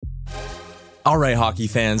All right, hockey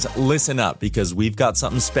fans, listen up because we've got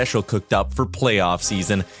something special cooked up for playoff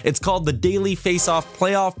season. It's called the Daily Face-Off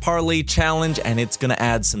Playoff Parlay Challenge, and it's going to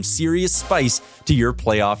add some serious spice to your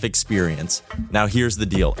playoff experience. Now, here's the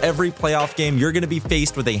deal. Every playoff game, you're going to be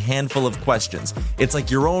faced with a handful of questions. It's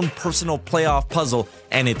like your own personal playoff puzzle,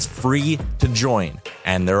 and it's free to join.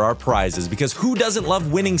 And there are prizes, because who doesn't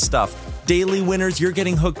love winning stuff? Daily winners, you're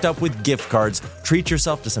getting hooked up with gift cards. Treat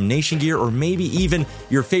yourself to some Nation gear or maybe even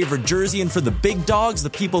your favorite jersey. And for the big dogs, the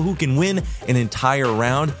people who can win an entire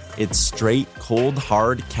round, it's straight, cold,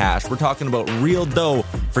 hard cash. We're talking about real dough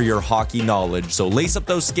for your hockey knowledge. So lace up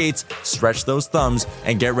those skates, stretch those thumbs,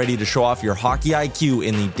 and get ready to show off your hockey IQ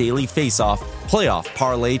in the Daily Face-Off Playoff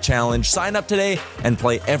Parlay Challenge. Sign up today and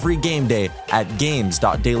play every game day at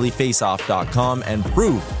games.dailyfaceoff.com and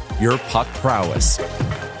prove your puck prowess.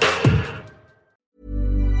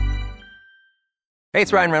 Hey,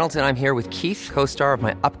 it's Ryan Reynolds, and I'm here with Keith, co-star of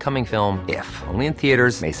my upcoming film, If, only in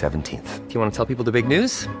theaters May 17th. Do you want to tell people the big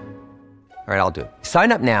news? All right, I'll do it.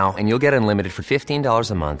 Sign up now and you'll get unlimited for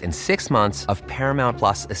 $15 a month and 6 months of Paramount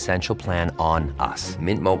Plus Essential Plan on us.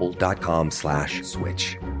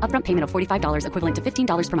 MintMobile.com/switch. Upfront payment of $45 equivalent to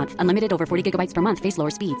 $15 per month. Unlimited over 40 gigabytes per month. Face lower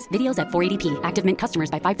speeds. Videos at 480p. Active Mint customers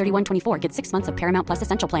by 531.24 get 6 months of Paramount Plus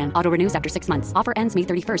Essential Plan. Auto renews after 6 months. Offer ends May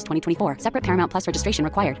 31st, 2024. Separate Paramount Plus registration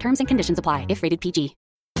required. Terms and conditions apply if rated PG.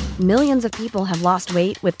 Millions of people have lost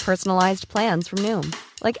weight with personalized plans from Noom.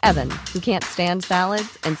 Like Evan, who can't stand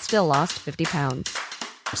salads and still lost 50 pounds.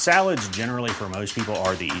 Salads generally for most people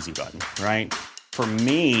are the easy button, right? For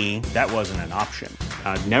me, that wasn't an option.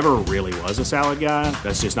 I never really was a salad guy.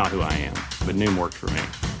 That's just not who I am. But Noom worked for me.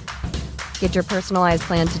 Get your personalized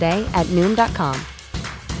plan today at Noom.com.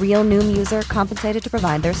 Real Noom user compensated to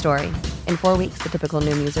provide their story. In 4 weeks, the typical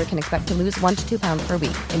Noom user can expect to lose 1 to 2 pounds per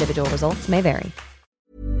week. Individual results may vary.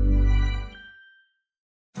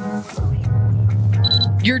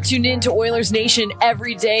 You're tuned in to Oilers Nation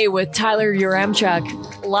every day with Tyler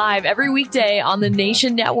Yaremchuk, live every weekday on the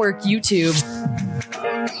Nation Network YouTube.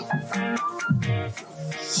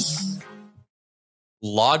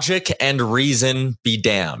 Logic and reason be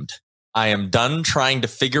damned. I am done trying to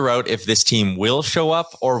figure out if this team will show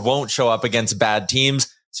up or won't show up against bad teams.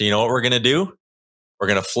 So you know what we're going to do? We're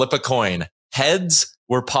going to flip a coin. Heads,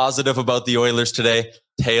 we're positive about the Oilers today.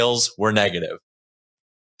 Tails, we're negative.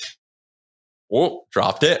 Whoa,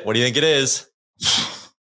 dropped it. What do you think it is?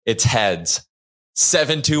 It's heads.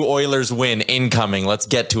 7-2 Oilers win incoming. Let's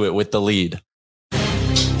get to it with the lead.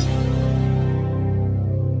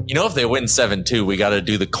 You know, if they win 7-2, we got to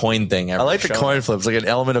do the coin thing. I like the coin flips, like an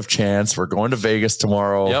element of chance. We're going to Vegas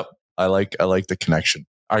tomorrow. Yep. I like the connection.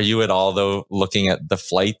 Are you at all, though, looking at the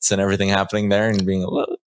flights and everything happening there and being a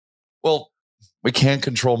little... Well, we can't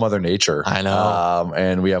control Mother Nature. I know.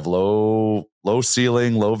 And we have low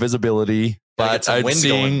ceiling, low visibility. But I'm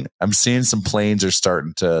seeing some planes are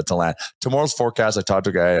starting to land. Tomorrow's forecast, I talked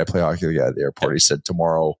to a guy, I play hockey at the airport. He said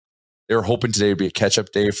tomorrow, they were hoping today would be a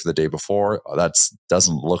catch-up day for the day before. That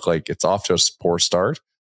doesn't look like it's off to a poor start.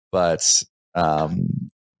 But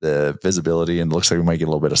the visibility, and it looks like we might get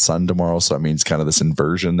a little bit of sun tomorrow. So that means kind of this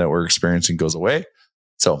inversion that we're experiencing goes away.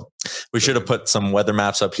 So we should have put some weather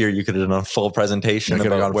maps up here. You could have done a full presentation.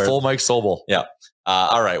 Full Mike Sobel. Yeah.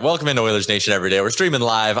 All right. Welcome into Oilers Nation Everyday. We're streaming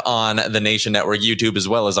live on the Nation Network YouTube, as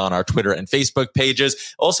well as on our Twitter and Facebook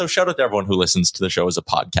pages. Also, shout out to everyone who listens to the show as a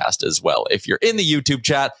podcast as well. If you're in the YouTube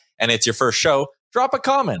chat and it's your first show, drop a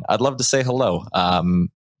comment. I'd love to say hello.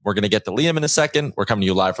 We're going to get to Liam in a second. We're coming to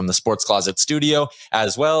you live from the Sports Closet studio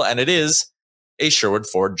as well. And it is a Sherwood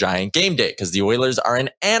Ford Giant game day because the Oilers are in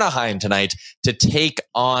Anaheim tonight to take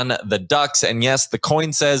on the Ducks. And yes, the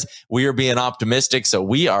coin says we are being optimistic. So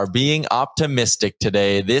we are being optimistic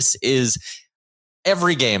today. This is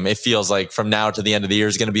every game. It feels like from now to the end of the year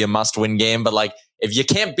is going to be a must-win game. But like, if you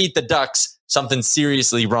can't beat the Ducks, something's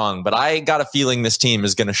seriously wrong. But I got a feeling this team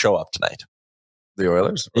is going to show up tonight. The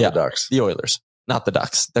Oilers or the Ducks? The Oilers, not the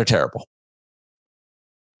Ducks. They're terrible.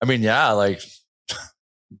 I mean, yeah, like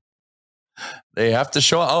they have to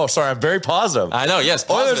show up. Oh, sorry. I'm very positive. I know. Yes.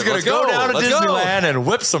 Oilers are going to go down to Disneyland and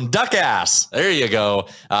whip some duck ass. There you go.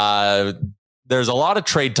 There's a lot of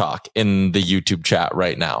trade talk in the YouTube chat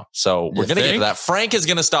right now. So we're going to get to that. Frank is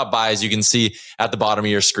going to stop by, as you can see at the bottom of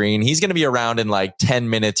your screen. He's going to be around in like 10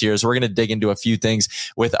 minutes here. So we're going to dig into a few things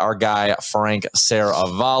with our guy, Frank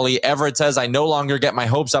Saravalli. Everett says, I no longer get my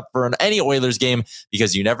hopes up for any Oilers game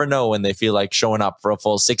because you never know when they feel like showing up for a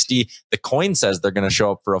full 60. The coin says they're going to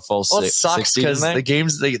show up for a full 60. It sucks because the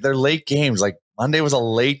games, they're late games. Like Monday was a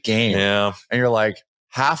late game. Yeah. And you're like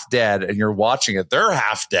half dead and you're watching it. They're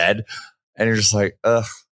half dead. And you're just like, ugh,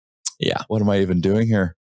 yeah. What am I even doing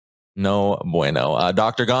here? No bueno.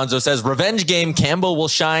 Dr. Gonzo says, revenge game, Campbell will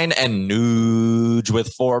shine and Nuge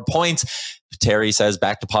with 4 points. Terry says,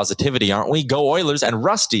 back to positivity, aren't we? Go Oilers. And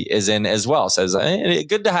Rusty is in as well. Says,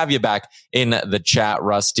 good to have you back in the chat,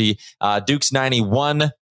 Rusty. Duke's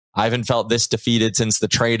 91. I haven't felt this defeated since the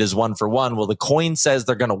trade is 1-for-1. Well, the coin says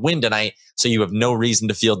they're going to win tonight, so you have no reason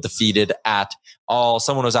to feel defeated at all.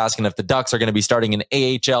 Someone was asking if the Ducks are going to be starting an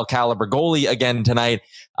AHL caliber goalie again tonight.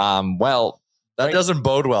 Well, that doesn't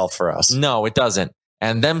bode well for us. No, it doesn't.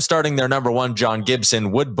 And them starting their number one, John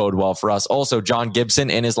Gibson, would bode well for us. Also, John Gibson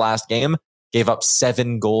in his last game gave up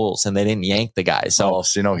 7 goals and they didn't yank the guy. So,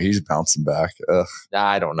 he's bouncing back. Ugh.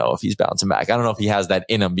 I don't know if he's bouncing back. I don't know if he has that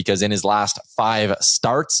in him, because in his last 5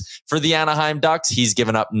 starts for the Anaheim Ducks, he's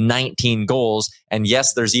given up 19 goals. And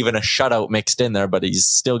yes, there's even a shutout mixed in there, but he's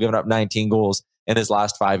still given up 19 goals in his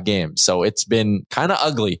last 5 games. So it's been kind of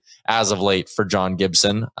ugly as of late for John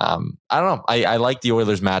Gibson. I don't know. I like the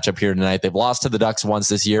Oilers matchup here tonight. They've lost to the Ducks once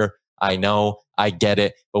this year. I know, I get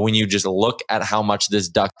it. But when you just look at how much this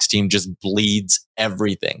Ducks team just bleeds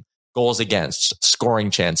everything, goals against, scoring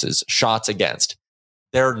chances, shots against,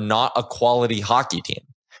 they're not a quality hockey team.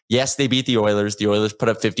 Yes, they beat the Oilers. The Oilers put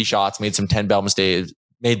up 50 shots, made some 10 bell mistakes.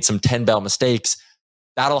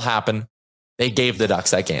 That'll happen. They gave the Ducks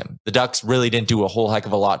that game. The Ducks really didn't do a whole heck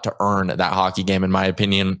of a lot to earn that hockey game, in my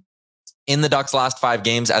opinion. In the Ducks' last 5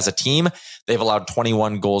 games as a team, they've allowed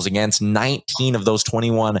 21 goals against. 19 of those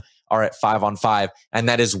 21 are at 5-on-5, and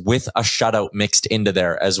that is with a shutout mixed into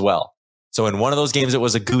there as well. So in one of those games, it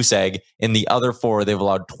was a goose egg. In the other 4, they've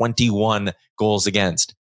allowed 21 goals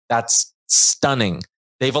against. That's stunning.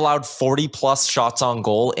 They've allowed 40-plus shots on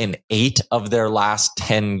goal in 8 of their last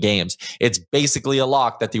 10 games. It's basically a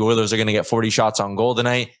lock that the Oilers are going to get 40 shots on goal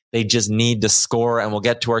tonight. They just need to score, and we'll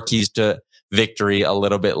get to our keys to victory a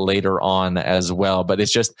little bit later on as well. But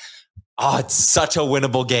it's just, it's such a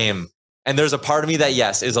winnable game. And there's a part of me that,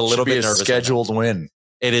 yes, is a little bit nervous. Scheduled win.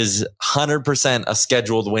 It is 100% a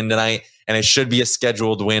scheduled win tonight, and it should be a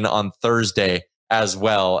scheduled win on Thursday as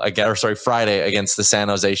well. Friday against the San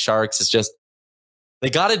Jose Sharks. It's just,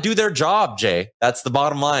 they got to do their job, Jay. That's the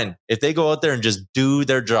bottom line. If they go out there and just do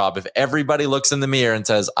their job, if everybody looks in the mirror and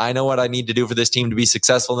says, I know what I need to do for this team to be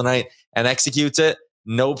successful tonight, and executes it,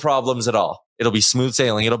 no problems at all. It'll be smooth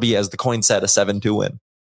sailing. It'll be, as the coin said, a 7-2 win.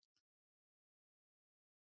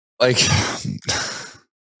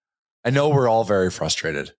 I know we're all very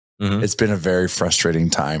frustrated. Mm-hmm. It's been a very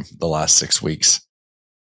frustrating time the last 6 weeks.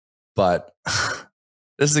 But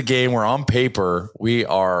this is a game where on paper we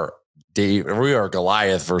are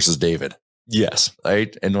Goliath versus David. Yes.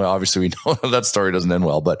 Right? And obviously we know that story doesn't end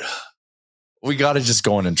well, but we got to just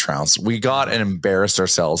go in and trounce. We got and embarrassed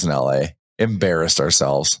ourselves in LA. Embarrassed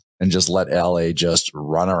ourselves and just let LA just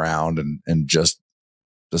run around and just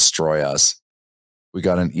destroy us. We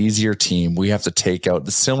got an easier team. We have to take out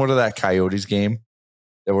similar to that Coyotes game,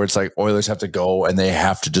 where it's like Oilers have to go and they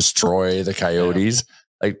have to destroy the Coyotes.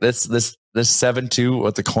 Yeah. Like this 7-2,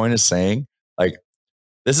 what the coin is saying, like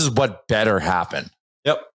this is what better happen.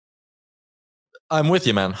 Yep. I'm with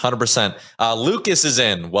you, man. 100%. Lucas is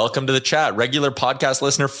in. Welcome to the chat. Regular podcast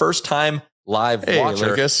listener, first time live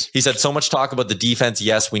watcher. Lucas. He said, so much talk about the defense.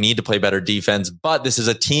 Yes, we need to play better defense, but this is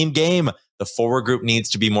a team game. The forward group needs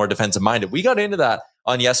to be more defensive minded. We got into that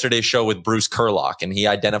on yesterday's show with Bruce Kurlock, and he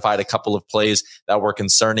identified a couple of plays that were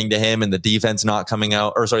concerning to him, and the defense not coming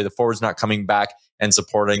out, the forwards not coming back and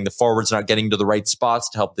supporting, the forwards not getting to the right spots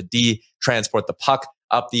to help the D transport the puck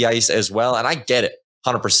up the ice as well. And I get it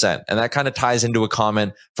 100%. And that kind of ties into a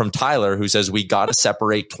comment from Tyler, who says we got to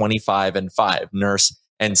separate 25 and 5, Nurse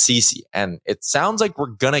and Ceci. And it sounds like we're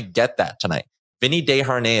going to get that tonight. Vinny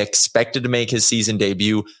Desharnais expected to make his season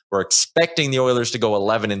debut. We're expecting the Oilers to go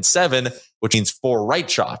 11-7, which means 4 right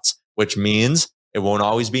shots, which means it won't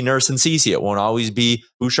always be Nurse and Ceci. It won't always be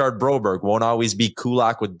Bouchard Broberg. Won't always be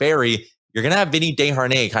Kulak with Barry. You're going to have Vinny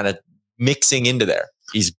Desharnais kind of mixing into there.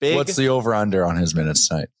 He's big. What's the over-under on his minutes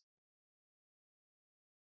tonight?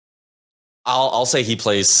 I'll say he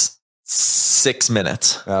plays 6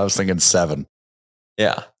 minutes. I was thinking 7.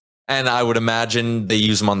 Yeah. And I would imagine they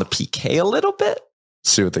use him on the PK a little bit.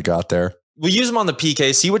 See what they got there. We use him on the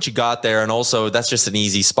PK, see what you got there. And also, that's just an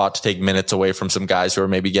easy spot to take minutes away from some guys who are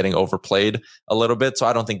maybe getting overplayed a little bit. So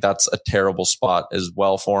I don't think that's a terrible spot as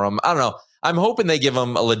well for him. I don't know. I'm hoping they give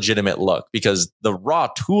him a legitimate look, because the raw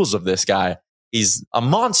tools of this guy, he's a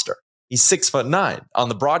monster. He's 6'9". On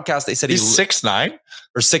the broadcast, they said he's 6'9"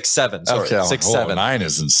 or 6'7". Sorry, okay, 6'7". 9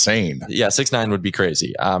 is insane. Yeah, 6'9" would be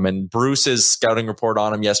crazy. And Bruce's scouting report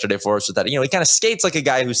on him yesterday for us was that, he kind of skates like a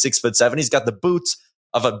guy who's 6'7". He's got the boots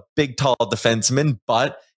of a big, tall defenseman,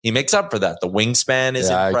 but he makes up for that. The wingspan is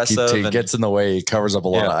impressive. He gets in the way. He covers up a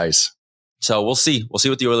lot of ice. So we'll see. We'll see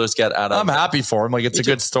what the Oilers get out of. I'm happy for him. Like, it's a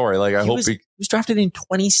good story. Like, I hope he was drafted in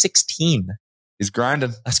 2016. He's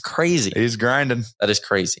grinding. That's crazy. He's grinding. That is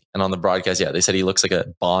crazy. And on the broadcast, they said he looks like a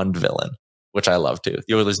Bond villain, which I love too.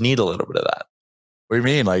 The Oilers need a little bit of that. What do you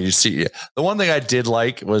mean? Like, you see, the one thing I did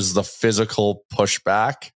like was the physical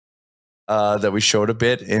pushback that we showed a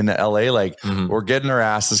bit in LA. Like, we're getting our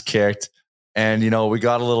asses kicked, and we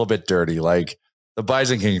got a little bit dirty. Like, the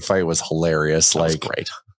Bison King fight was hilarious. That was great.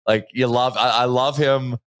 Like, I love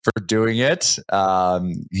him for doing it.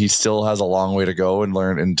 He still has a long way to go and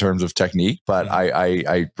learn in terms of technique, but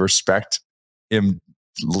I respect him.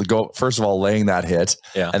 First of all, laying that hit,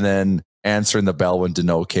 and then answering the bell when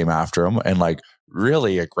Deneau came after him, and like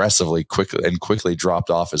really aggressively, quickly dropped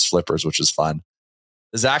off his flippers, which is fun.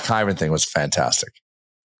 The Zach Hyman thing was fantastic.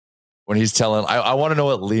 When he's telling, I want to know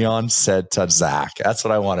what Leon said to Zach. That's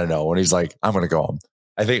what I want to know. When he's like, I'm going to go home.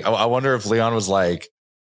 I wonder if Leon was like,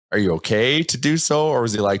 are you okay to do so? Or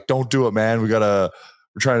was he like, don't do it, man. We're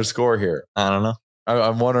trying to score here. I don't know.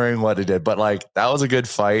 I'm wondering what he did, but like, that was a good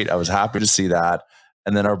fight. I was happy to see that.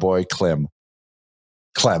 And then our boy Clem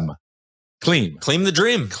the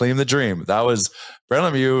dream. That was Brent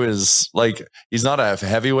Lemieux is like, he's not a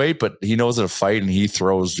heavyweight, but he knows how to fight, and he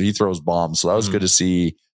throws bombs. So that was good to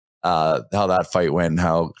see how that fight went and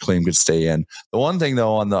how Clem could stay in. The one thing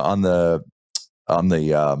though, on the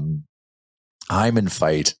Hyman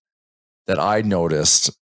fight that I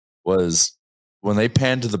noticed was when they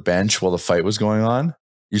panned to the bench while the fight was going on,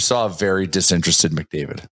 you saw a very disinterested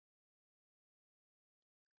McDavid.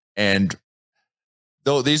 And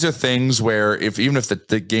though these are things where even if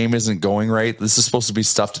the game isn't going right, this is supposed to be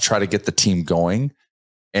stuff to try to get the team going.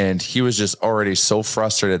 And he was just already so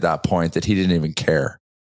frustrated at that point that he didn't even care.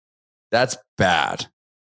 That's bad.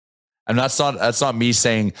 And that's not me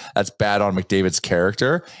saying that's bad on McDavid's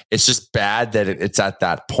character. It's just bad that it's at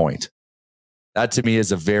that point. That to me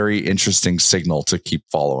is a very interesting signal to keep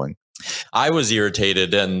following. I was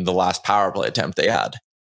irritated in the last power play attempt they had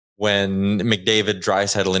when McDavid,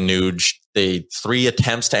 Draisaitl, and Nuge, they 3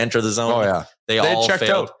 attempts to enter the zone. Oh yeah, they all checked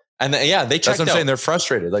failed. out. And they checked out. That's what I'm saying. They're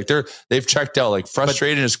frustrated. Like they've checked out. Like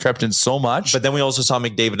frustrated has crept in so much. But then we also saw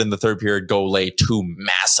McDavid in the third period go lay 2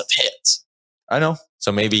 massive hits. I know.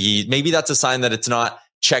 So maybe that's a sign that it's not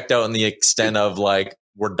checked out in the extent of like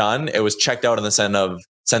we're done. It was checked out in the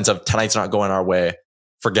sense of tonight's not going our way.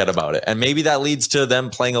 Forget about it. And maybe that leads to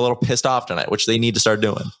them playing a little pissed off tonight, which they need to start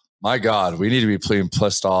doing. My God, we need to be playing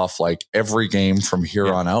pissed off like every game from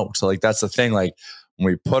here on out. So like that's the thing. Like when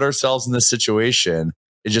we put ourselves in this situation,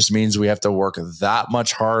 it just means we have to work that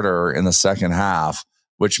much harder in the second half,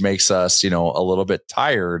 which makes us, a little bit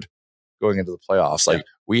tired going into the playoffs. Like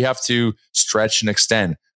we have to stretch and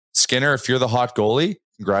extend. Skinner, if you're the hot goalie,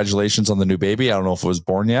 congratulations on the new baby. I don't know if it was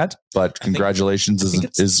born yet, but congratulations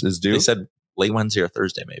is due. They said late Wednesday or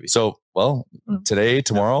Thursday, maybe. So, today,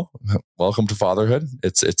 tomorrow, welcome to fatherhood.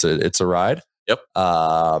 It's a ride. Yep.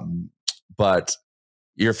 But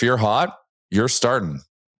if you're hot, you're starting.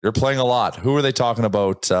 You're playing a lot. Who are they talking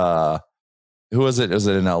about? Who was it? Was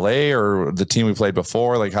it in LA or the team we played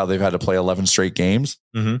before? Like how they've had to play 11 straight games.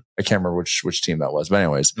 Mm-hmm. I can't remember which team that was, but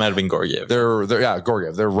anyways, might have been Gorgiev. They're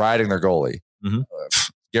Gorgiev. They're riding their goalie. Mm-hmm.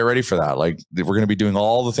 Get ready for that. Like we're going to be doing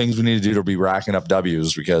all the things we need to do to be racking up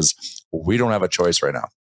W's because we don't have a choice right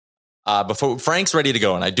now. Before Frank's ready to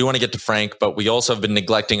go, and I do want to get to Frank, but we also have been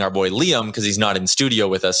neglecting our boy Liam because he's not in studio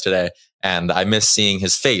with us today, and I miss seeing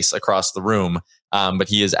his face across the room. But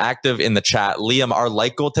he is active in the chat. Liam, our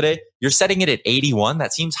light goal today, you're setting it at 81.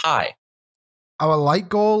 That seems high. Our light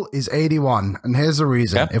goal is 81, and here's the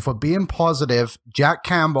reason. Okay. If we're being positive, Jack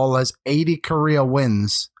Campbell has 80 career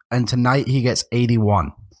wins, and tonight he gets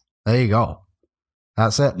 81. There you go.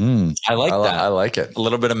 That's it. I like that. I like it. A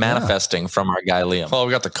little bit of manifesting from our guy Liam. Well,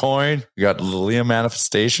 we got the coin. We got the Liam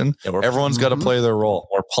manifestation. Yeah, everyone's got to play their role.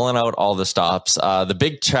 We're pulling out all the stops. The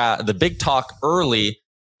big talk early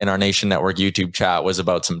in our Nation Network YouTube chat was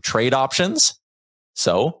about some trade options.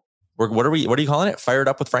 So what are you calling it? Fired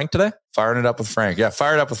up with Frank today? Firing it up with Frank. Yeah,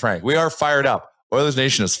 fired up with Frank. We are fired up. Oilers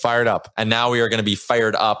Nation is fired up. And now we are going to be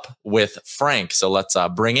fired up with Frank. So let's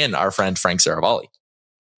bring in our friend Frank Saravalli.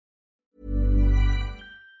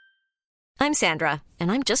 I'm Sandra,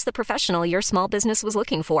 and I'm just the professional your small business was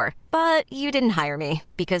looking for. But you didn't hire me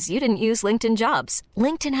because you didn't use LinkedIn Jobs.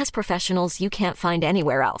 LinkedIn has professionals you can't find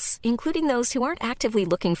anywhere else, including those who aren't actively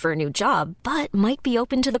looking for a new job, but might be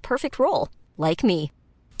open to the perfect role, like me.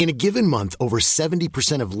 In a given month, over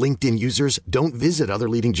 70% of LinkedIn users don't visit other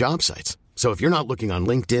leading job sites. So if you're not looking on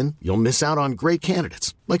LinkedIn, you'll miss out on great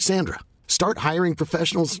candidates like Sandra. Start hiring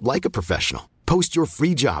professionals like a professional. Post your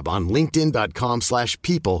free job on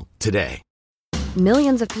linkedin.com/people today.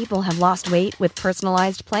 Millions of people have lost weight with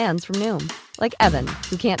personalized plans from Noom. Like Evan,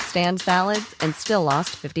 who can't stand salads and still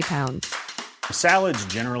lost 50 pounds. Salads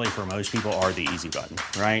generally for most people are the easy button,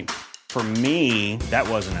 right? For me, that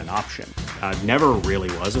wasn't an option. I never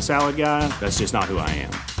really was a salad guy. That's just not who I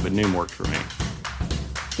am. But Noom worked for me.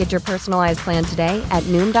 Get your personalized plan today at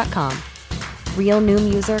Noom.com. Real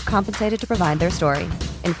Noom user compensated to provide their story.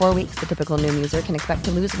 In 4 weeks, the typical Noom user can expect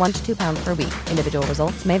to lose 1 to 2 pounds per week. Individual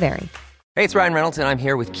results may vary. Hey, it's Ryan Reynolds, and I'm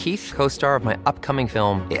here with Keith, co-star of my upcoming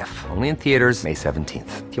film, If, only in theaters May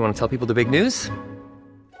 17th. Do you want to tell people the big news?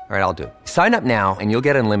 All right, I'll do it. Sign up now and you'll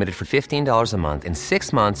get unlimited for $15 a month and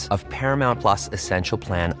 6 months of Paramount Plus Essential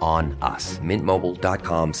Plan on us.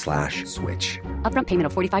 MintMobile.com/switch. Upfront payment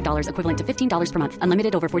of $45 equivalent to $15 per month.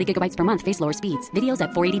 Unlimited over 40 gigabytes per month. Face lower speeds. Videos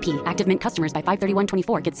at 480p. Active Mint customers by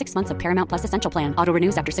 531.24 get 6 months of Paramount Plus Essential Plan. Auto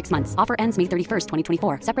renews after 6 months. Offer ends May 31st,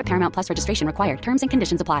 2024. Separate Paramount Plus registration required. Terms and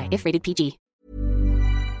conditions apply if rated PG.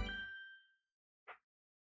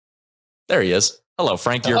 There he is. Hello,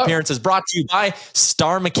 Frank. Your appearance is brought to you by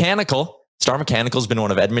Star Mechanical. Star Mechanical has been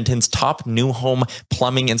one of Edmonton's top new home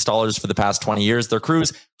plumbing installers for the past 20 years. Their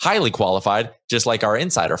crew's highly qualified, just like our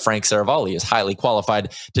insider, Frank Saravalli, is highly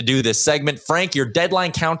qualified to do this segment. Frank, your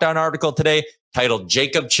deadline countdown article today titled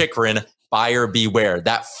Jacob Chychrun, Buyer Beware.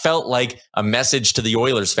 That felt like a message to the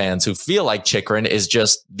Oilers fans who feel like Chychrun is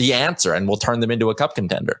just the answer and will turn them into a cup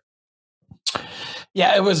contender.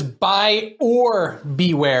 Yeah, it was buy or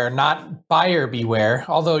beware, not buyer beware,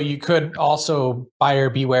 although you could also buyer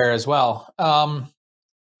beware as well. A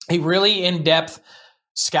really in-depth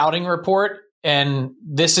scouting report, and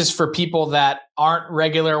this is for people that aren't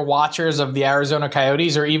regular watchers of the Arizona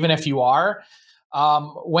Coyotes, or even if you are,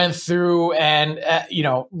 went through and,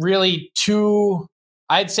 really 2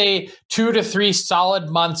 to 3 solid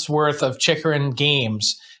months worth of Chychrun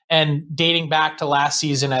games, and dating back to last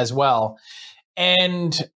season as well.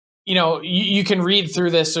 And, you can read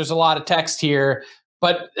through this. There's a lot of text here,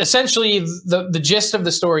 but essentially the gist of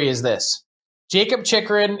the story is this. Jacob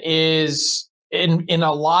Chychrun is, in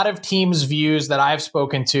a lot of teams' views that I've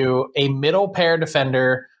spoken to, a middle pair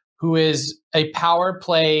defender who is a power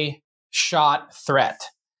play shot threat.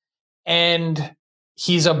 And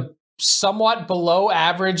he's a somewhat below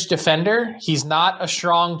average defender. He's not a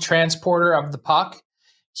strong transporter of the puck.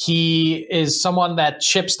 He is someone that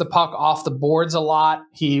chips the puck off the boards a lot.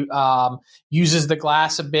 He uses the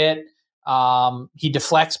glass a bit. He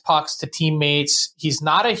deflects pucks to teammates. He's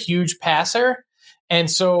not a huge passer. And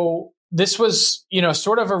so this was,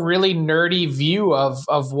 sort of a really nerdy view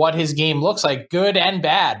of what his game looks like, good and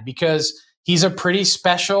bad, because he's a pretty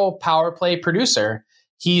special power play producer.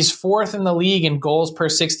 He's 4th in the league in goals per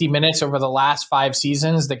 60 minutes over the last 5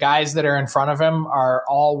 seasons. The guys that are in front of him are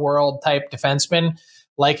all world type defensemen,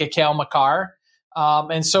 like a Cale Makar.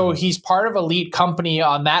 And so he's part of elite company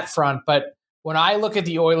on that front. But when I look at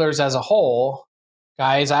the Oilers as a whole,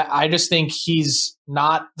 guys, I just think he's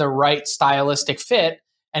not the right stylistic fit.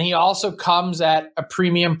 And he also comes at a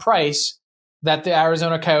premium price that the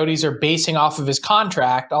Arizona Coyotes are basing off of his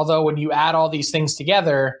contract. Although when you add all these things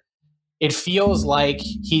together, it feels like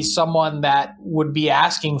he's someone that would be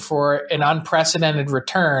asking for an unprecedented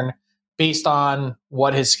return based on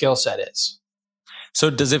what his skill set is. So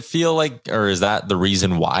does it feel like, or is that the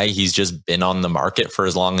reason why he's just been on the market for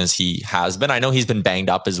as long as he has been? I know he's been banged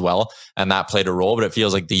up as well, and that played a role, but it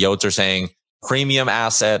feels like the Yotes are saying premium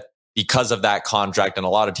asset because of that contract. And a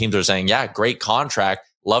lot of teams are saying, yeah, great contract.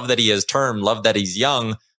 Love that he has term, love that he's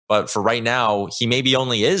young. But for right now, he maybe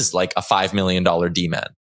only is like a $5 million D-man.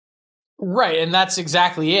 Right. And that's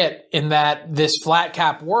exactly it. In that this flat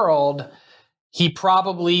cap world, he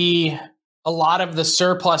probably, a lot of the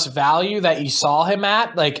surplus value that you saw him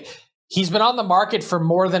at, like he's been on the market for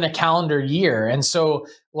more than a calendar year. And so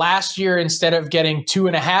last year, instead of getting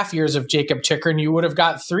 2.5 years of Jacob Chychrun, you would have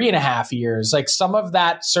got 3.5 years. Like some of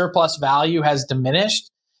that surplus value has diminished.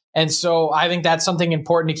 And so I think that's something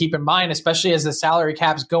important to keep in mind, especially as the salary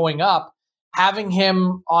cap's going up. Having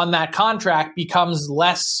him on that contract becomes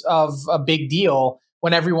less of a big deal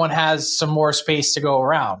when everyone has some more space to go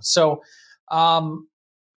around. So,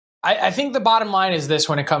 I think the bottom line is this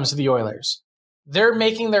when it comes to the Oilers. They're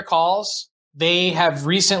making their calls. They have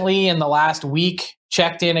recently, in the last week,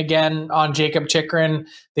 checked in again on Jacob Chychrun.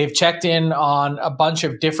 They've checked in on a bunch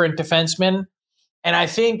of different defensemen. And I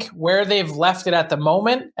think where they've left it at the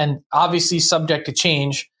moment, and obviously subject to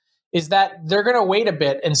change, is that they're going to wait a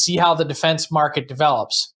bit and see how the defense market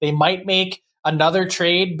develops. They might make another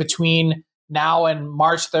trade between now and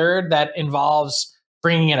March 3rd that involves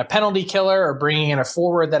bringing in a penalty killer or bringing in a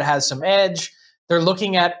forward that has some edge. They're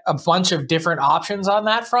looking at a bunch of different options on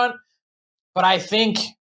that front. But I think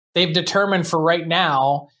they've determined for right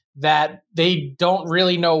now that they don't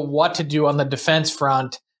really know what to do on the defense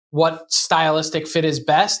front, what stylistic fit is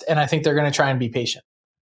best. And I think they're going to try and be patient.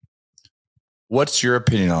 What's your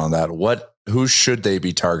opinion on that? Who should they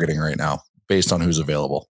be targeting right now based on who's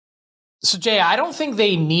available? So, Jay, I don't think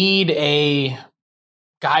they need a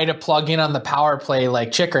guy to plug in on the power play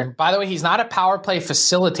like Chychrun. By the way, he's not a power play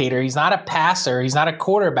facilitator. He's not a passer. He's not a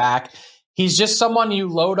quarterback. He's just someone you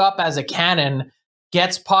load up as a cannon,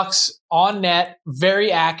 gets pucks on net,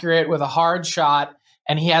 very accurate with a hard shot,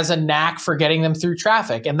 and he has a knack for getting them through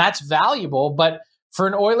traffic. And that's valuable. But for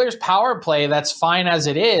an Oilers power play that's fine as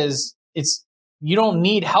it is, you don't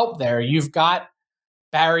need help there. You've got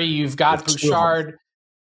Barry, you've got Bouchard.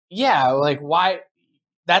 Yeah, like why?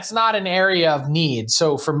 That's not an area of need.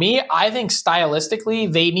 So for me, I think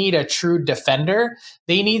stylistically, they need a true defender.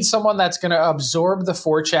 They need someone that's going to absorb the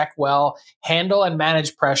forecheck well, handle and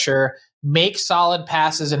manage pressure, make solid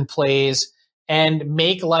passes and plays, and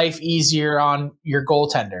make life easier on your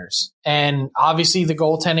goaltenders. And obviously the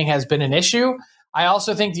goaltending has been an issue. I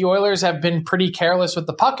also think the Oilers have been pretty careless with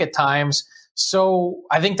the puck at times. So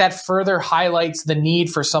I think that further highlights the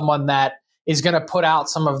need for someone that is going to put out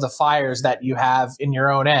some of the fires that you have in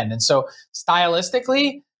your own end. And so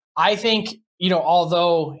stylistically, I think,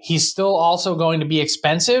 although he's still also going to be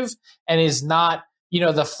expensive and is not,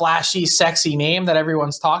 the flashy, sexy name that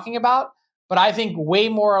everyone's talking about, but I think way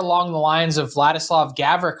more along the lines of Vladislav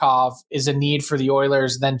Gavrikov is a need for the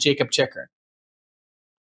Oilers than Jakob Chychrun.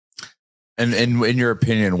 And in your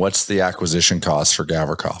opinion, what's the acquisition cost for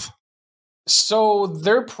Gavrikov? So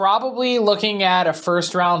they're probably looking at a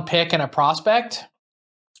first-round pick and a prospect.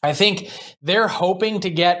 I think they're hoping to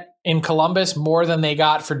get in Columbus more than they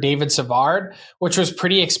got for David Savard, which was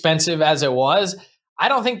pretty expensive as it was. I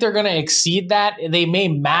don't think they're going to exceed that. They may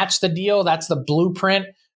match the deal. That's the blueprint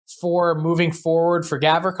for moving forward for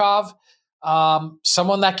Gavrikov.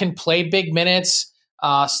 Someone that can play big minutes,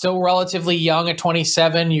 still relatively young at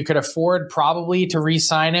 27. You could afford probably to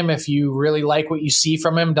re-sign him if you really like what you see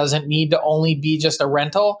from him. Doesn't need to only be just a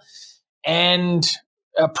rental. And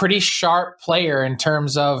a pretty sharp player in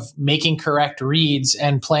terms of making correct reads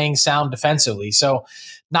and playing sound defensively. So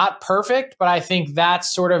not perfect, but I think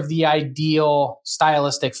that's sort of the ideal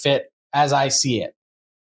stylistic fit as I see it.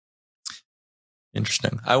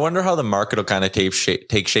 Interesting. I wonder how the market will kind of take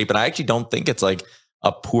shape. And I actually don't think it's like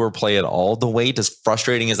a poor play at all. The weight, as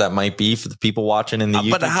frustrating as that might be for the people watching in the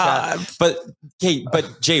YouTube chat. But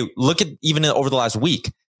Jay, look at even over the last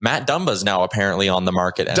week, Matt Dumba's now apparently on the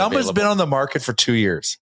market. Dumba's been on the market for 2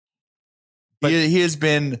 years. But he has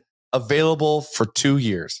been available for 2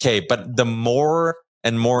 years. Okay, but the more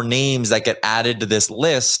and more names that get added to this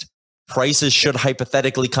list, prices should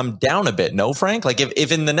hypothetically come down a bit. No, Frank? Like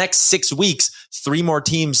if in the next 6 weeks, 3 more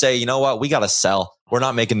teams say, you know what, we got to sell. We're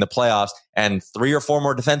not making the playoffs. And 3 or 4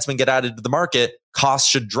 more defensemen get added to the market. Costs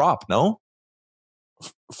should drop, no?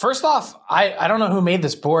 First off, I don't know who made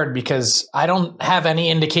this board because I don't have any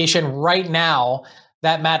indication right now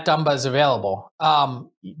that Matt Dumba is available.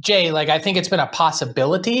 Jay, I think it's been a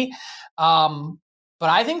possibility. But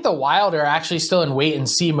I think the Wild are actually still in wait and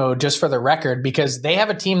see mode, just for the record, because they have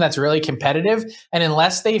a team that's really competitive. And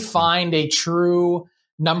unless they find a true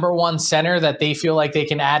number one center that they feel like they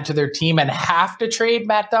can add to their team and have to trade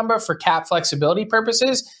Matt Dumba for cap flexibility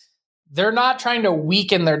purposes, they're not trying to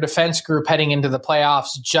weaken their defense group heading into the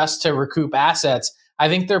playoffs just to recoup assets. I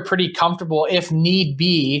think they're pretty comfortable, if need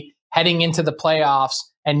be, heading into the playoffs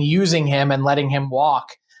and using him and letting him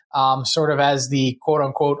walk. Sort of as the quote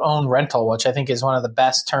unquote own rental, which I think is one of the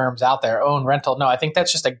best terms out there. Own rental. No, I think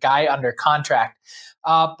that's just a guy under contract.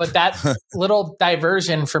 But that little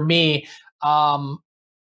diversion for me,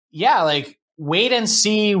 wait and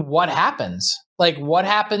see what happens. What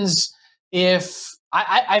happens if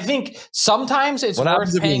I think sometimes it's what worth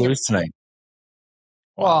happens paying. If you lose tonight?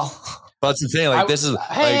 Well, that's the thing.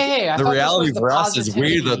 The reality for us is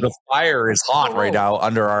the fire is hot right now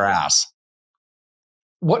under our ass.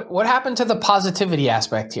 What happened to the positivity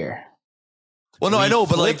aspect here? Well, no, I know,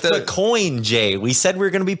 but the coin, Jay. We said we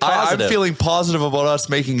were going to be positive. I'm feeling positive about us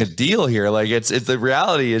making a deal here. It's the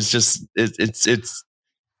reality is just it's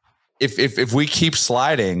if we keep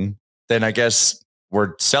sliding, then I guess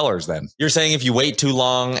we're sellers. Then you're saying if you wait too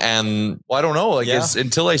long and I don't know.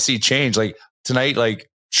 Until I see change, tonight,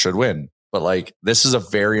 should win, but this is a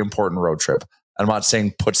very important road trip. I'm not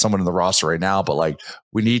saying put someone in the roster right now, but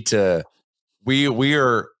we need to.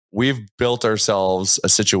 We've built ourselves a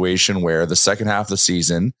situation where the second half of the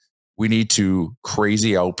season, we need to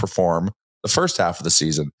crazy outperform the first half of the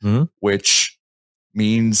season, which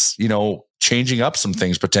means, changing up some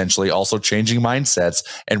things potentially, also changing mindsets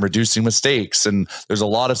and reducing mistakes. And there's a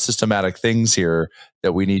lot of systematic things here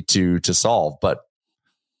that we need to solve. But,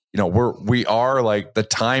 we are like, the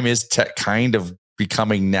time is kind of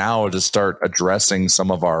becoming now to start addressing some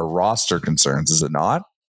of our roster concerns. Is it not?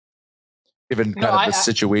 Given the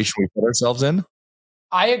situation we put ourselves in?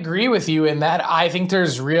 I agree with you in that I think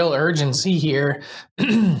there's real urgency here.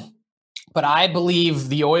 But I believe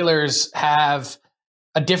the Oilers have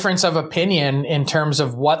a difference of opinion in terms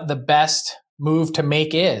of what the best move to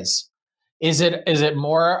make is. Is it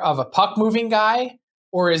more of a puck moving guy,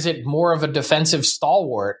 or is it more of a defensive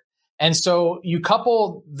stalwart? And so you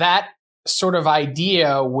couple that sort of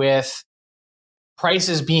idea with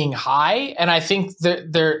prices being high, and I think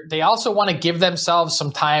they also want to give themselves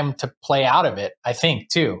some time to play out of it, I think,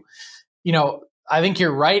 too. I think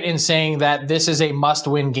you're right in saying that this is a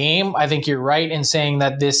must-win game. I think you're right in saying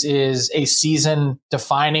that this is a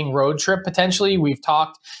season-defining road trip, potentially. We've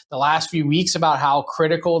talked the last few weeks about how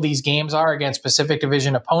critical these games are against Pacific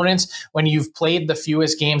Division opponents when you've played the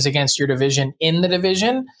fewest games against your division in the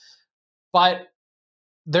division. But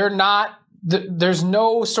they're not. There's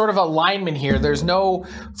no sort of alignment here. There's no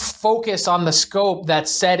focus on the scope that's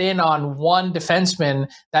set in on one defenseman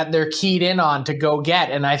that they're keyed in on to go get.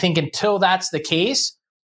 And I think until that's the case,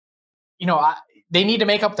 they need to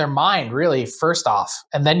make up their mind, really, first off,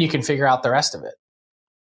 and then you can figure out the rest of it.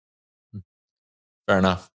 Fair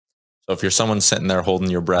enough. So if you're someone sitting there holding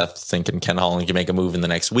your breath, thinking Ken Holland can make a move in the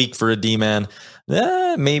next week for a D-man,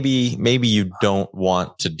 maybe you don't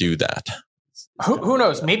want to do that. Who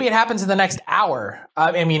knows? Maybe it happens in the next hour.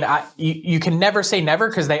 You can never say never,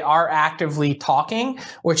 because they are actively talking,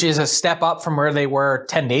 which is a step up from where they were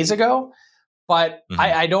 10 days ago. But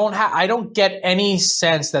I don't get any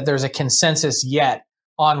sense that there's a consensus yet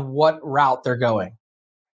on what route they're going.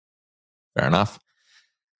 Fair enough.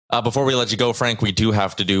 Before we let you go, Frank, we do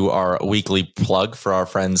have to do our weekly plug for our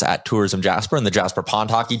friends at Tourism Jasper and the Jasper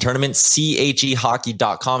Pond Hockey Tournament.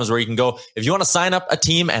 CHEhockey.com is where you can go if you want to sign up a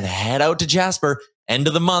team and head out to Jasper. End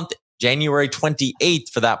of the month, January 28th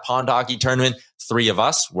for that Pond Hockey Tournament. 3 of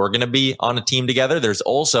us, we're going to be on a team together. There's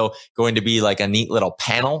also going to be like a neat little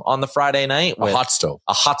panel on the Friday night. With a hot stove.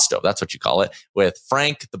 A hot stove, that's what you call it. With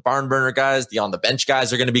Frank, the barn burner guys, the on the bench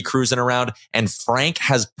guys are going to be cruising around. And Frank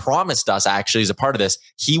has promised us, actually, as a part of this,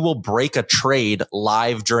 he will break a trade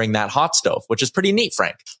live during that hot stove, which is pretty neat,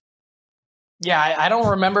 Frank. Yeah, I don't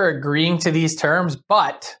remember agreeing to these terms,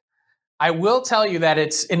 but I will tell you that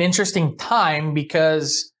it's an interesting time,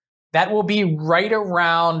 because that will be right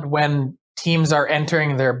around when teams are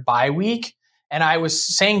entering their bye week. And I was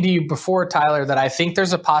saying to you before, Tyler, that I think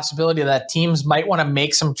there's a possibility that teams might want to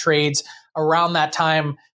make some trades around that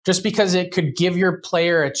time, just because it could give your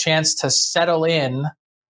player a chance to settle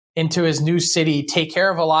into his new city, take care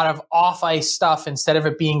of a lot of off-ice stuff instead of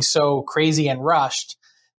it being so crazy and rushed,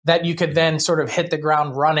 that you could then sort of hit the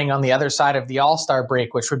ground running on the other side of the All-Star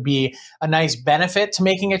break, which would be a nice benefit to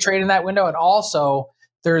making a trade in that window. And also,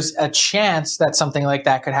 there's a chance that something like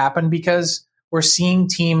that could happen, because we're seeing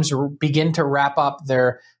teams begin to wrap up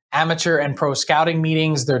their amateur and pro scouting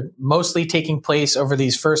meetings. They're mostly taking place over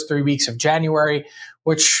these first 3 weeks of January,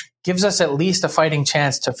 which gives us at least a fighting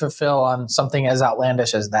chance to fulfill on something as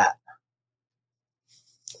outlandish as that.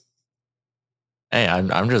 Hey,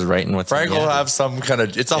 I'm just writing with Frank will have some kind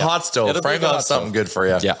of, it's a hot stove. Frank will have something good for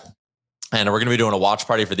you. Yeah. And we're going to be doing a watch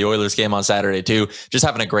party for the Oilers game on Saturday too. Just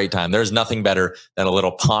having a great time. There's nothing better than a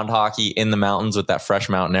little pond hockey in the mountains with that fresh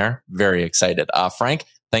mountain air. Very excited. Frank,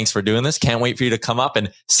 thanks for doing this. Can't wait for you to come up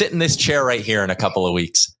and sit in this chair right here in a couple of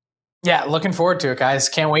weeks. Yeah, looking forward to it, guys.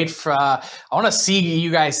 Can't wait for, I want to see you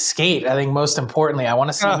guys skate. I think most importantly, I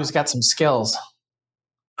want to see who's got some skills.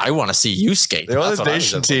 I want to see you skate. The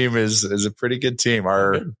Oilersnation team is a pretty good team.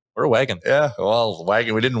 We're a wagon. Yeah, well,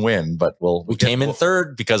 wagon. We didn't win, but we came in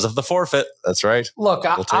third because of the forfeit. That's right. Look,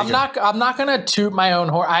 I'm not going to toot my own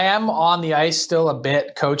horn. I am on the ice still a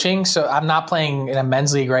bit coaching, so I'm not playing in a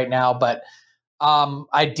men's league right now. But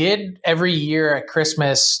I did every year at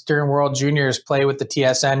Christmas during World Juniors play with the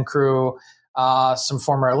TSN crew, some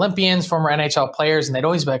former Olympians, former NHL players, and they'd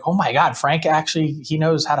always be like, "Oh my God, Frank he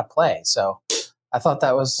knows how to play." So I thought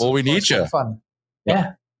that was we need you. Fun.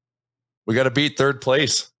 Yeah, we got to beat third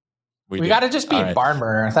place. We got to just beat barn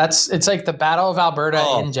burner. It's like the Battle of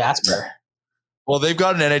Alberta in Jasper. Well, they've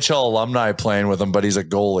got an NHL alumni playing with him, but he's a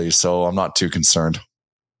goalie, so I'm not too concerned.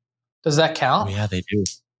 Does that count? Oh, yeah, they do.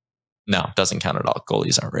 No, it doesn't count at all.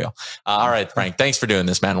 Goalies aren't real. All right, Frank, thanks for doing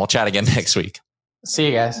this, man. We'll chat again next week. See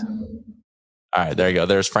you guys. All right, there you go.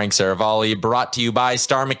 There's Frank Saravalli, brought to you by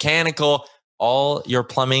Star Mechanical. all your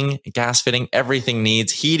plumbing, gas fitting, everything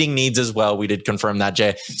needs, heating needs as well. We did confirm that,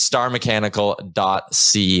 Jay.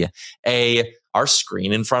 starmechanical.ca. Our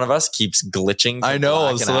screen in front of us keeps glitching. I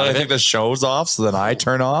know. So then I think the show's off. So then I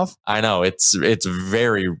turn off. I know. It's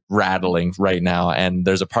very rattling right now. And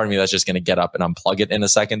there's a part of me that's just going to get up and unplug it in a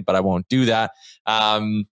second, but I won't do that.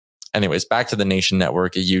 Anyways, back to the Nation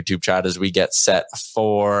Network, a YouTube chat as we get set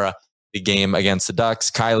for the game against the Ducks.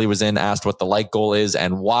 Kylie was in, asked what the like goal is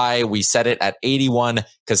and why. We set it at 81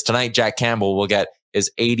 because tonight Jack Campbell will get his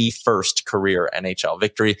 81st career NHL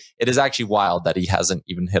victory. It is actually wild that he hasn't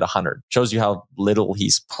even hit 100. Shows you how little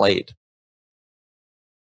he's played.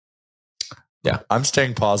 Yeah. I'm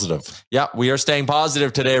staying positive. Yeah, we are staying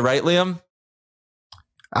positive today, right, Liam?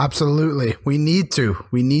 Absolutely. We need to.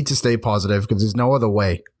 We need to stay positive because there's no other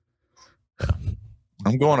way. Yeah.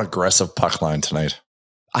 I'm going aggressive puck line tonight.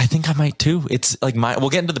 I think I might too. It's like we'll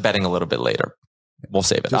get into the betting a little bit later. We'll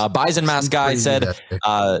save it. Bison Mask Guy said,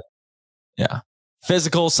 yeah.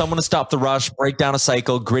 Physical, someone to stop the rush, break down a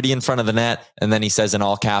cycle, gritty in front of the net. And then he says in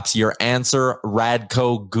all caps, your answer,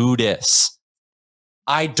 Radko Gudas.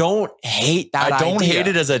 I don't hate that I don't idea. hate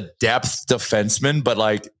it as a depth defenseman, but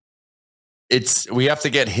like we have to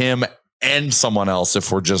get him and someone else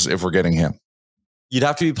if we're getting him. You'd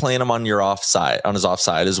have to be playing him on his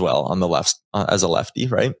offside as well, on the left as a lefty,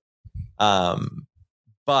 right?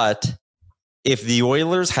 But if the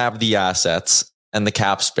Oilers have the assets and the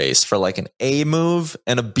cap space for like an A move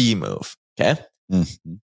and a B move, okay?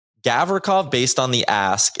 Mm-hmm. Gavrikov, based on the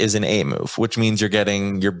ask, is an A move, which means you're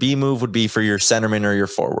getting your B move would be for your centerman or your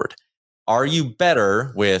forward. Are you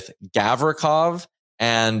better with Gavrikov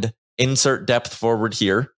and insert depth forward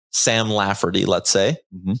here, Sam Lafferty, let's say,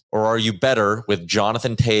 or are you better with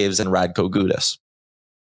Jonathan Toews and Radko Gudas?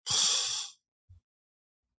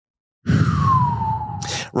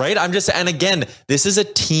 Right? And again, this is a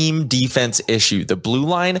team defense issue. The blue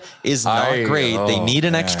line is not great. They need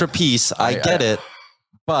an extra piece. I get it.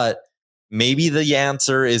 But maybe the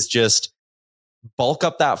answer is just bulk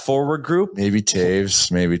up that forward group. Maybe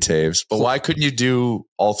Toews. But why couldn't you do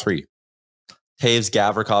all three? Toews,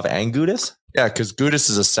 Gavrikov, and Gudas? Yeah, because Gudas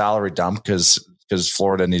is a salary dump because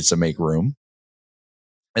Florida needs to make room.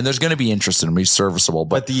 And there's going to be interest in him. He's serviceable.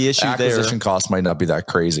 But the issue acquisition cost might not be that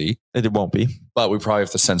crazy. It won't be. But we probably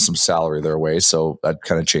have to send some salary their way. So that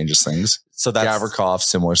kind of changes things. So that's Gavrikov,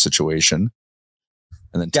 similar situation.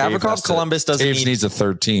 And then Gavrikov, Columbus needs a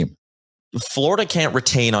third team. Florida can't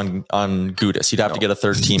retain on Gudas. You'd have to get a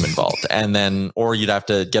third team involved. Or you'd have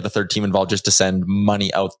to get a third team involved just to send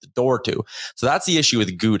money out the door to. So that's the issue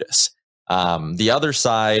with Gudas. The other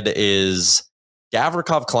side is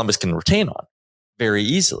Gavrikov, Columbus can retain on very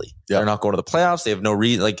easily. Yep. They're not going to the playoffs. They have no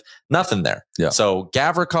reason, nothing there. Yep. So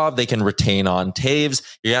Gavrikov, they can retain on. Toews,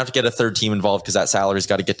 you're going to have to get a third team involved because that salary's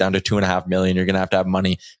got to get down to $2.5 million. You're going to have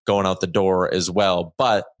money going out the door as well.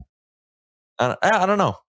 But I don't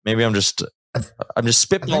know. Maybe I'm just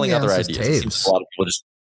spitballing other ideas. A lot of people just.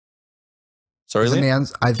 Sorry,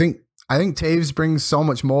 Liam? I think Toews brings so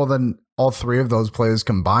much more than all three of those players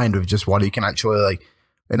combined with just what he can actually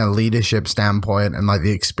in a leadership standpoint and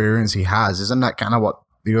the experience he has. Isn't that kind of what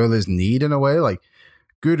the Oilers need in a way?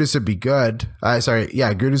 Gudas would be good.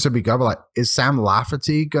 Gudas would be good. But is Sam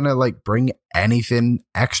Lafferty gonna bring anything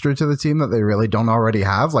extra to the team that they really don't already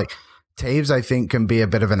have? Toews, I think, can be a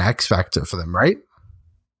bit of an X factor for them, right?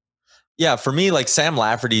 Yeah, for me, Sam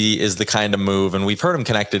Lafferty is the kind of move, and we've heard him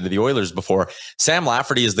connected to the Oilers before. Sam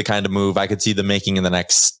Lafferty is the kind of move I could see them making in the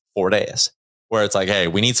next 4 days, where it's hey,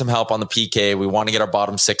 we need some help on the PK. We want to get our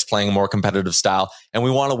bottom six playing a more competitive style, and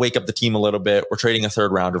we want to wake up the team a little bit. We're trading a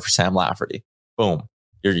third rounder for Sam Lafferty. Boom.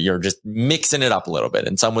 You're just mixing it up a little bit.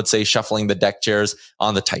 And some would say shuffling the deck chairs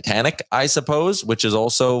on the Titanic, I suppose, which is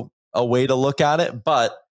also a way to look at it.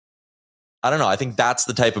 But I don't know. I think that's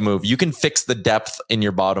the type of move. You can fix the depth in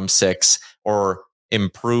your bottom six or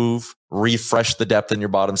refresh the depth in your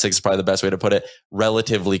bottom six is probably the best way to put it,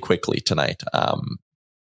 relatively quickly tonight,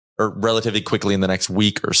 or relatively quickly in the next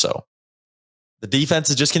week or so. The defense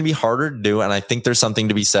is just going to be harder to do. And I think there's something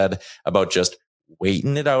to be said about just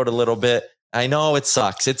waiting it out a little bit. I know it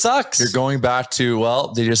sucks. It sucks. You're going back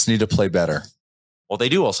to, they just need to play better. Well, they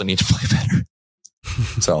do also need to play better.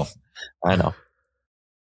 So I know.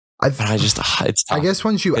 It's tough. I guess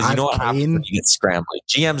once you add Kane, you get scrambling.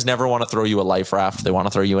 GMs never want to throw you a life raft. They want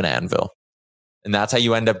to throw you an anvil. And that's how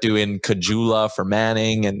you end up doing Kajula for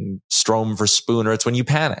Manning and Strome for Spooner. It's when you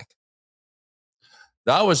panic.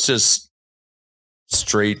 That was just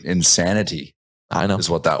straight insanity. I know. Is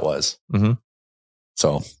what that was. Mm-hmm.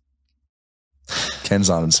 So Ken's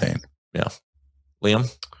not insane. Yeah.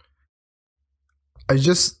 Liam?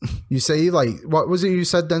 you say, like, what was it you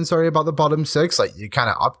said then? Sorry, about the bottom six. Like, you kind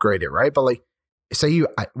of upgrade it, right? But like, say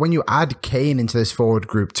when you add Kane into this forward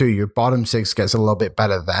group too, your bottom six gets a little bit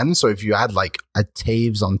better then. So if you add like a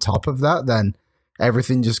Taves on top of that, then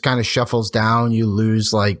everything just kind of shuffles down. You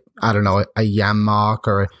lose, like, I don't know, a Yaremchuk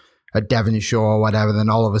or a Devon Shaw or whatever. Then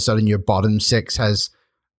all of a sudden your bottom six has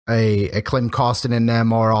a Klim Kostin in there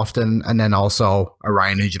more often, and then also a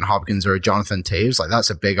Ryan Nugent-Hopkins or a Jonathan Taves. Like, that's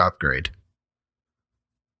a big upgrade.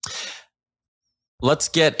 Let's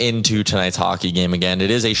get into tonight's hockey game again.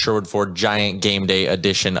 It is a Sherwood Ford Giant Game Day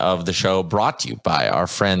edition of the show, brought to you by our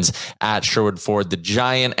friends at Sherwood Ford the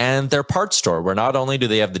Giant and their parts store, where not only do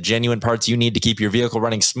they have the genuine parts you need to keep your vehicle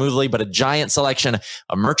running smoothly, but a giant selection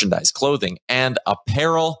of merchandise, clothing, and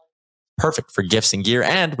apparel. Perfect for gifts and gear.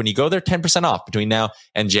 And when you go there, 10% off between now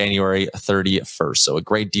and January 31st. So a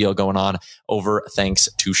great deal going on over thanks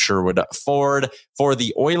to Sherwood Ford. For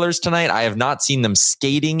the Oilers tonight, I have not seen them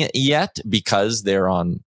skating yet because they're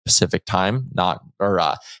on Pacific time,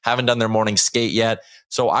 haven't done their morning skate yet.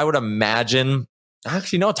 So I would imagine,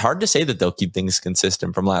 actually, no, it's hard to say that they'll keep things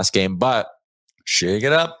consistent from last game, but shake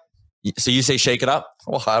it up. So you say shake it up?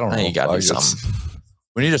 Well, I don't know. You got to do something.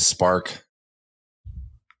 We need a spark.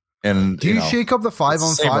 And do you shake up the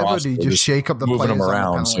 5-on-5, or do you just shake up the moving players them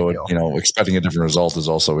around? So expecting a different result is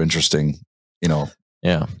also interesting.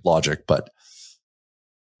 Logic, but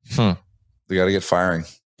they got to get firing.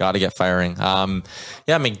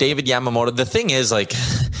 McDavid, Yamamoto. The thing is, like,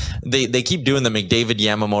 they keep doing the McDavid,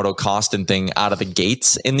 Yamamoto, Kostin thing out of the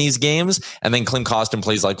gates in these games, and then Klim Kostin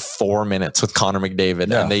plays like 4 minutes with Connor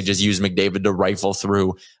McDavid, and they just use McDavid to rifle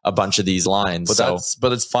through a bunch of these lines.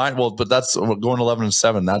 But it's fine. Well, but that's going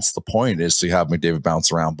 11-7. That's the point, is to have McDavid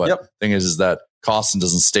bounce around. But the thing is that Kostin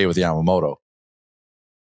doesn't stay with Yamamoto.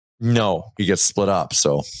 No, he gets split up.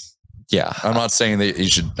 So. Yeah, I'm not saying that you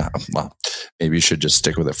should. Well, maybe you should just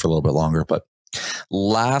stick with it for a little bit longer. But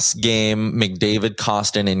last game, McDavid,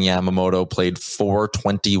 Kostin, and Yamamoto played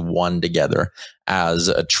 421 together as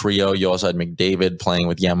a trio. You also had McDavid playing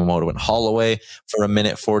with Yamamoto and Holloway for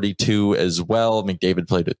 1:42 as well. McDavid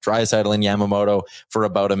played with Draisaitl and Yamamoto for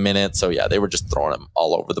about a minute. So yeah, they were just throwing him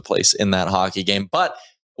all over the place in that hockey game. But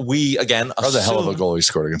we again, that was a hell of a goal he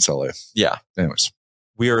scored against LA. Yeah. Anyways.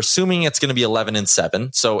 We are assuming it's going to be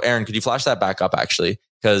 11-7. So, Aaron, could you flash that back up, actually?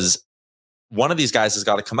 Because one of these guys has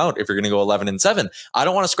got to come out if you're going to go 11-7. I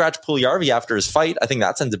don't want to scratch Puljujarvi after his fight. I think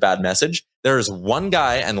that sends a bad message. There is one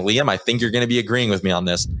guy, and Liam, I think you're going to be agreeing with me on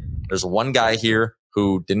this. There's one guy here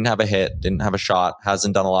who didn't have a hit, didn't have a shot,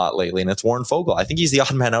 hasn't done a lot lately, and it's Warren Foegele. I think he's the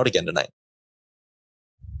odd man out again tonight.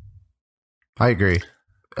 I agree.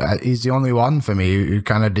 He's the only one for me who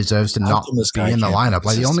kind of deserves to not be in the lineup.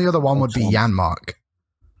 Like, the only other one would be Yaremchuk.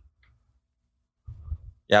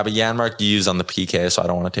 Yeah, but Yaremchuk you use on the PK, so I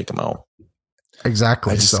don't want to take him out.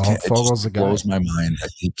 Exactly. So Fogel's the guy. Blows my mind that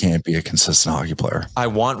he can't be a consistent hockey player. I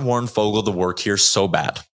want Warren Foegele to work here so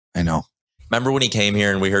bad. I know. Remember when he came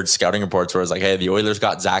here and we heard scouting reports where it was like, hey, the Oilers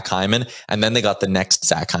got Zach Hyman, and then they got the next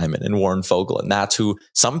Zach Hyman and Warren Foegele. And that's who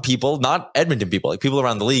some people, not Edmonton people, like people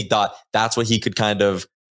around the league, thought that's what he could kind of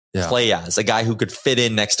play as, a guy who could fit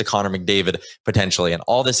in next to Connor McDavid potentially, and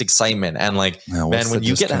all this excitement. And like, man, when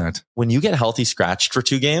you get healthy scratched for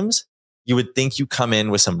 2 games, you would think you come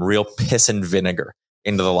in with some real piss and vinegar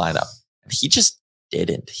into the lineup. And he just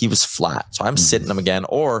didn't. He was flat. So I'm sitting him again,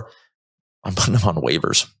 or I'm putting him on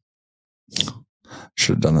waivers.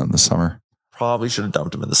 Should have done that in the summer. Probably should have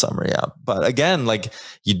dumped him in the summer, yeah. But again, like,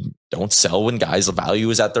 you don't sell when guys' value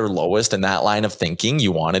is at their lowest. In that line of thinking,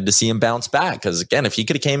 you wanted to see him bounce back. Because again, if he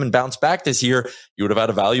could have came and bounced back this year, you would have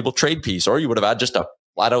had a valuable trade piece, or you would have had just a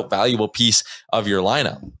flat out valuable piece of your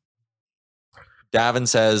lineup. Davin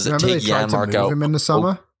says, take Yaremchuk out. Him in the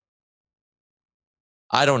summer?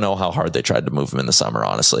 I don't know how hard they tried to move him in the summer,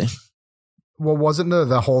 honestly. Well, wasn't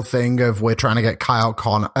the whole thing of we're trying to get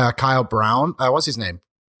Kyle Brown? What's his name?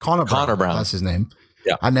 Connor Brown. That's his name.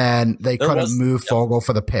 Yeah. And then they couldn't move Foegele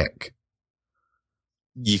for the pick.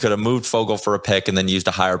 You could have moved Foegele for a pick and then used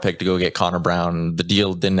a higher pick to go get Connor Brown. The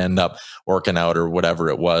deal didn't end up working out, or whatever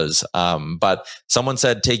it was. But someone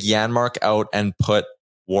said take Yaremchuk out and put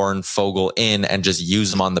Warren Foegele in and just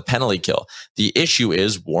use him on the penalty kill. The issue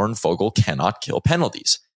is Warren Foegele cannot kill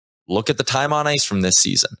penalties. Look at the time on ice from this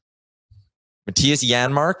season. Matthias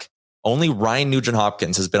Janmark, only Ryan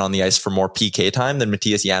Nugent-Hopkins has been on the ice for more PK time than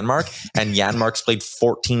Matthias Janmark, and Janmark's played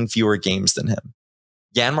 14 fewer games than him.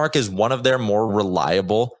 Janmark is one of their more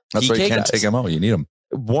reliable That's PK why you can't guys. take him out. You need him.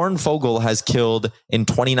 Warren Foegele has killed in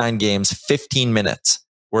 29 games 15 minutes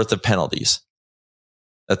worth of penalties.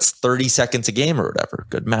 That's 30 seconds a game or whatever.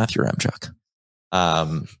 Good math, Yaremchuk.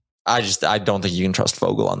 I don't think you can trust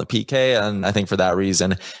Fogle on the PK. And I think for that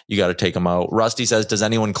reason, you got to take him out. Rusty says, does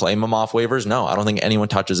anyone claim him off waivers? No, I don't think anyone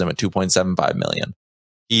touches him at $2.75 million.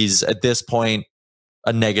 He's at this point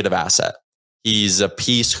a negative asset. He's a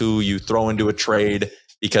piece who you throw into a trade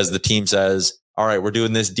because the team says, all right, we're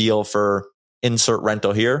doing this deal for insert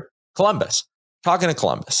rental here. Columbus, talking to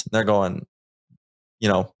Columbus. And they're going,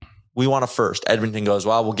 we want a first. Edmonton goes,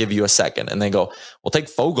 well, we'll give you a second. And they go, we'll take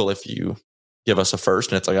Fogle if you give us a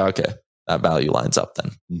first. And it's like, okay, that value lines up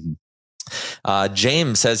then. Mm-hmm.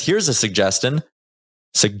 James says, here's a suggestion.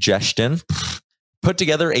 Put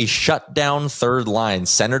together a shutdown third line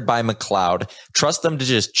centered by McLeod. Trust them to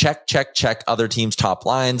just check other teams' top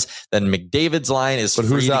lines. Then McDavid's line is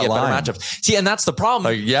free to get better matchups. See, and that's the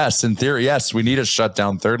problem. Yes, in theory, yes, we need a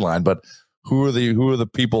shutdown third line, but who are the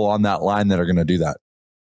people on that line that are going to do that?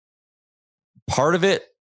 Part of it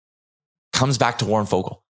comes back to Warren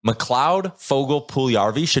Fogle. McLeod, Fogle,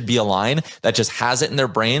 Puljujarvi should be a line that just has it in their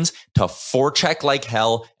brains to forecheck like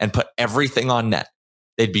hell and put everything on net.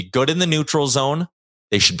 They'd be good in the neutral zone.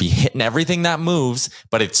 They should be hitting everything that moves,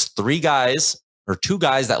 but it's 2 guys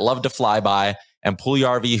that love to fly by, and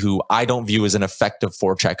Puljujarvi, who I don't view as an effective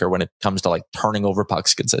forechecker when it comes to like turning over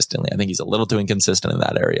pucks consistently. I think he's a little too inconsistent in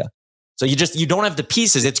that area. So you don't have the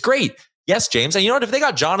pieces. It's great. Yes, James. And you know what? If they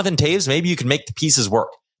got Jonathan Toews, maybe you can make the pieces work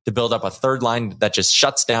to build up a third line that just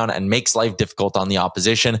shuts down and makes life difficult on the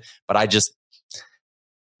opposition. But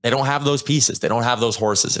they don't have those pieces. They don't have those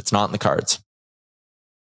horses. It's not in the cards.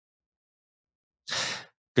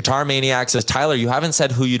 Guitar Maniac says, Tyler, you haven't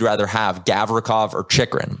said who you'd rather have, Gavrikov or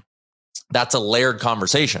Chychrun. That's a layered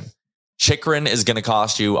conversation. Chychrun is going to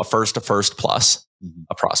cost you a first plus,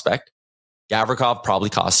 a prospect. Gavrikov probably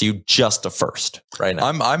costs you just a first right now.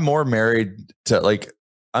 I'm more married to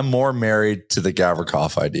the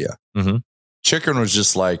Gavrikov idea. Mm-hmm. Chychrun was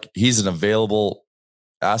just like, he's an available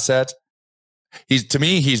asset. To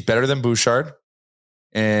me, he's better than Bouchard,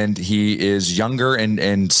 and he is younger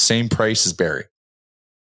and same price as Barrie.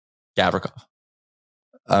 Gavrikov.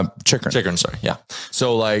 Chychrun, sorry. Yeah.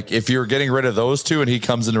 So like, if you're getting rid of those two and he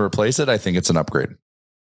comes in to replace it, I think it's an upgrade.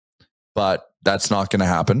 But that's not going to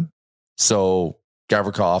happen. So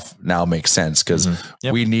Gavrikov now makes sense because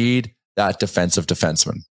we need that defensive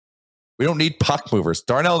defenseman. We don't need puck movers.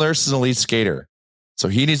 Darnell Nurse is an elite skater. So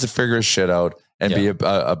he needs to figure his shit out and be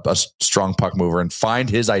a strong puck mover and find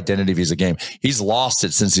his identity if he's a game. He's lost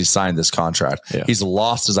it since he signed this contract. Yeah. He's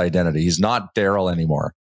lost his identity. He's not Daryl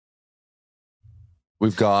anymore.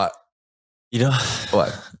 We've got,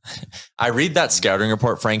 what? I read that scouting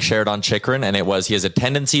report Frank shared on Chychrun, and he has a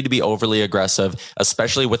tendency to be overly aggressive,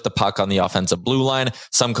 especially with the puck on the offensive blue line.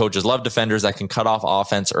 Some coaches love defenders that can cut off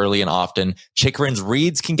offense early and often. Chychrun's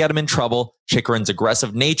reads can get him in trouble. Chychrun's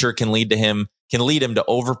aggressive nature can lead him to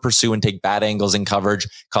over pursue and take bad angles in coverage,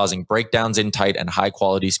 causing breakdowns in tight and high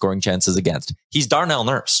quality scoring chances against. He's Darnell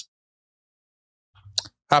Nurse.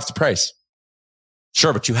 Half the price.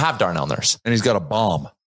 Sure, but you have Darnell Nurse. And he's got a bomb.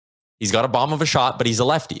 He's got a bomb of a shot, but he's a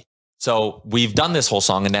lefty. So we've done this whole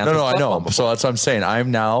song and dance. No, I know. So that's what I'm saying. You're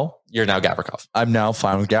now Gavrikov. I'm now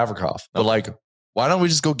fine with Gavrikov. But like, why don't we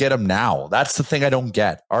just go get him now? That's the thing I don't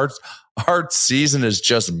get. Our season is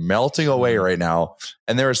just melting away right now.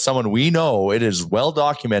 And there is someone we know, it is well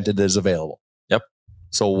documented, that is available. Yep.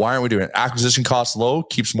 So why aren't we doing it? Acquisition costs low,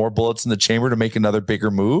 keeps more bullets in the chamber to make another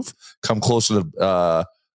bigger move, come closer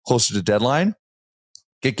to deadline.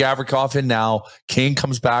 Get Gavrikov in now. Kane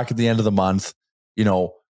comes back at the end of the month.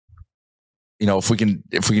 If we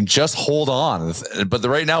can just hold on. But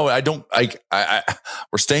right now,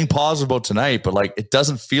 we're staying positive about tonight, but like, it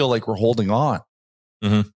doesn't feel like we're holding on.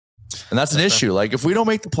 Mm-hmm. And that's an issue. Like, if we don't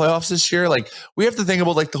make the playoffs this year, like, we have to think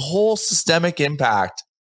about like the whole systemic impact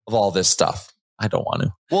of all this stuff. I don't want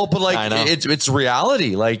to. Well, but like, it's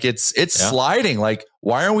reality. Like, it's sliding. Like,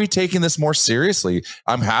 why aren't we taking this more seriously?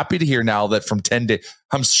 I'm happy to hear now that from 10 days,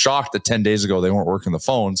 I'm shocked that 10 days ago they weren't working the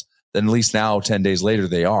phones. Then at least now, 10 days later,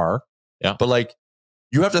 they are. Yeah. But like,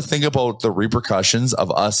 you have to think about the repercussions of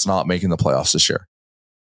us not making the playoffs this year.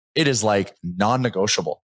 It is like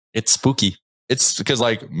non-negotiable. It's spooky. It's because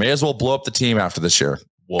like, may as well blow up the team after this year.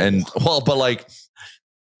 Whoa. But like,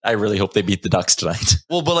 I really hope they beat the Ducks tonight.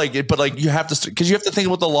 Well, but you have to, because you have to think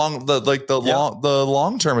about the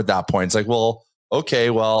long term at that point. It's like, well, okay,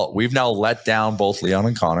 well, we've now let down both Leon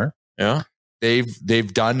and Connor. Yeah,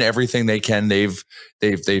 they've done everything they can. They've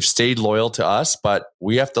stayed loyal to us, but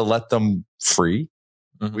we have to let them free.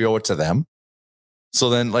 Mm-hmm. We owe it to them. So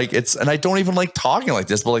then, like, and I don't even like talking like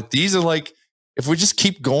this, but like, these are like, if we just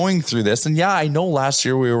keep going through this, and yeah, I know last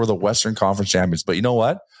year we were the Western Conference champions, but you know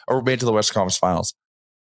what? Or we made it to the Western Conference Finals.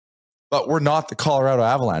 but we're not the Colorado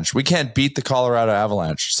Avalanche. We can't beat the Colorado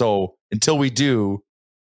Avalanche. So until we do,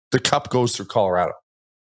 the cup goes through Colorado.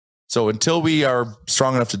 So until we are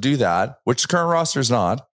strong enough to do that, which the current roster is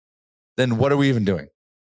not, then what are we even doing?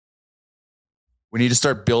 We need to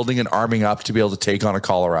start building and arming up to be able to take on a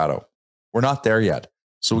Colorado. We're not there yet.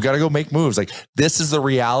 So we got to go make moves. Like, this is the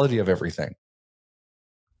reality of everything.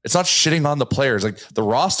 It's not shitting on the players. Like, the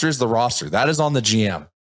roster is the roster. That is on the GM.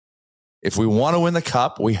 If we want to win the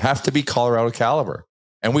cup, we have to be Colorado caliber.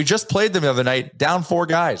 And we just played them the other night, down 4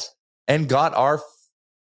 guys, and got our, I'm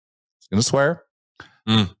going to swear,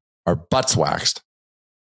 our butts waxed.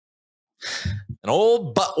 An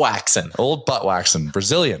old butt waxing. Old butt waxing.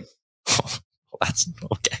 Brazilian. That's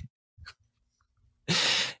okay.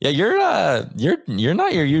 Yeah, you're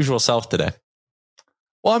not your usual self today.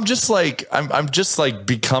 Well, I'm just like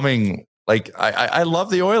becoming like, I love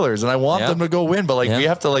the Oilers and I want them to go win, but like we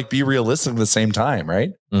have to like be realistic at the same time, right?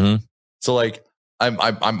 Mm-hmm. So like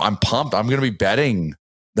I'm pumped. I'm gonna be betting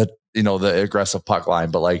that, you know, the aggressive puck line,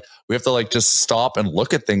 but like we have to like just stop and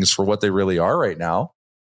look at things for what they really are right now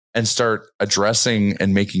and start addressing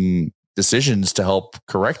and making decisions to help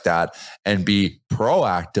correct that and be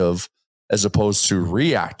proactive as opposed to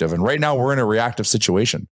reactive. And right now we're in a reactive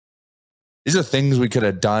situation. These are things we could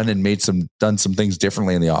have done and done some things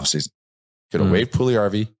differently in the offseason. Could have waived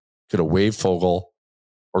Puljujärvi, could have waived Fogel,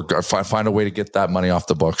 or find a way to get that money off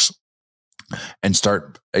the books and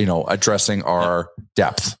start, you know, addressing our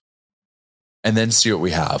depth and then see what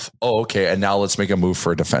we have. Oh, okay. And now let's make a move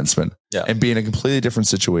for a defenseman and be in a completely different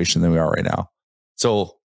situation than we are right now.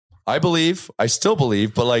 So I still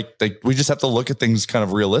believe, but like we just have to look at things kind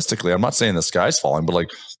of realistically. I'm not saying the sky's falling, but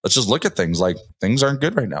like, let's just look at things like things aren't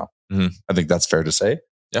good right now. Mm-hmm. I think that's fair to say.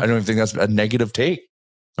 I don't even think that's a negative take.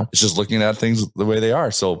 It's just looking at things the way they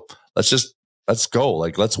are. So let's go.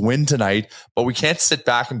 Like, let's win tonight, but we can't sit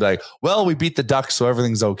back and be like, well, we beat the Ducks, so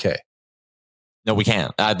everything's okay. No, we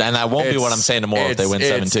can't. And that won't be what I'm saying tomorrow if they win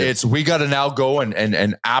 7-2. We got to now go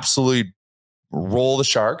and absolutely roll the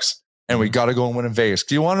Sharks. And we got to go and win in Vegas.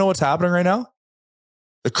 Do you want to know what's happening right now?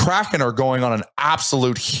 The Kraken are going on an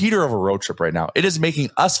absolute heater of a road trip right now. It is making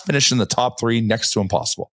us finish in the top 3 next to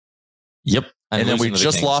impossible. Yep. And then we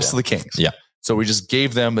just lost to the Kings. Yeah. So we just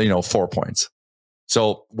gave them, 4 points.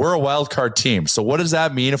 So we're a wild card team. So what does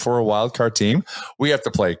that mean if we're a wild card team? We have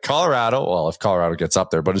to play Colorado. Well, if Colorado gets up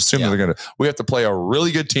there, but assuming we have to play a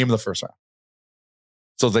really good team in the first round.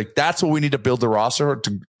 So like that's what we need to build the roster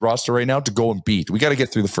right now to go and beat. We got to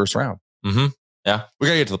get through the first round. Mm-hmm. Yeah, we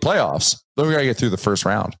got to get to the playoffs, but we got to get through the first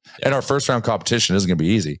round. Yeah. And our first round competition isn't going to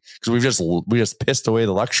be easy because we just pissed away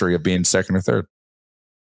the luxury of being second or third.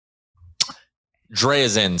 Dre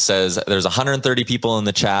is in, says there's 130 people in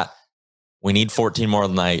the chat. We need 14 more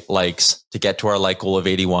likes to get to our like goal of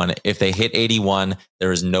 81. If they hit 81,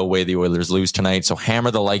 there is no way the Oilers lose tonight. So hammer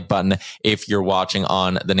the like button if you're watching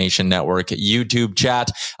on the Nation Network YouTube chat.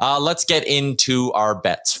 Let's get into our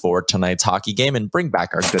bets for tonight's hockey game and bring back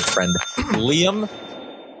our good friend Liam.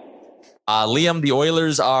 Liam, the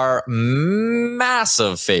Oilers are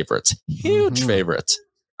massive favorites, huge favorites.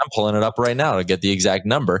 I'm pulling it up right now to get the exact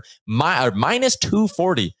number. Minus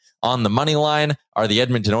 240 on the money line are the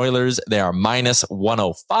Edmonton Oilers. They are minus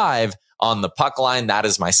 105 on the puck line. That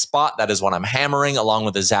is my spot. That is what I'm hammering, along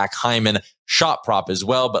with the Zach Hyman shot prop as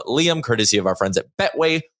well. But Liam, courtesy of our friends at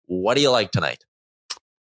Betway, what do you like tonight?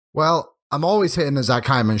 Well, I'm always hitting the Zach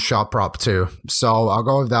Hyman shot prop too. So I'll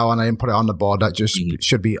go with that one. I didn't put it on the board. That just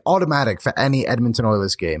should be automatic for any Edmonton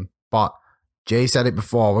Oilers game. But Jay said it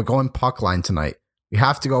before. We're going puck line tonight. We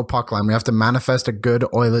have to go puck line. We have to manifest a good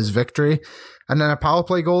Oilers victory and then a power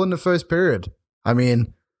play goal in the first period. I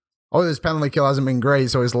mean, Oilers penalty kill hasn't been great,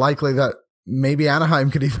 so it's likely that maybe Anaheim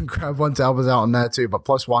could even grab one to help us out on there too, but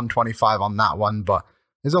plus 125 on that one. But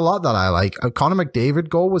there's a lot that I like. A Connor McDavid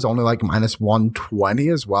goal was only like minus 120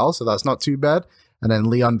 as well, so that's not too bad. And then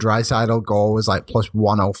Leon Draisaitl goal was like plus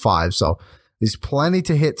 105. So there's plenty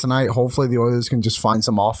to hit tonight. Hopefully the Oilers can just find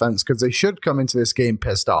some offense because they should come into this game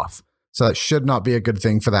pissed off. So that should not be a good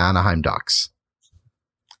thing for the Anaheim Ducks.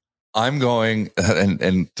 I'm going,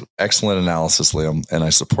 and excellent analysis, Liam, and I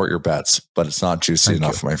support your bets, but it's not juicy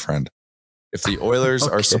enough, my friend. If the Oilers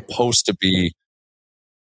are supposed to be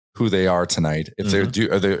who they are tonight, if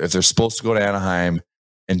they're supposed to go to Anaheim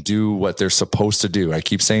and do what they're supposed to do, I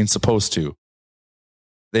keep saying supposed to,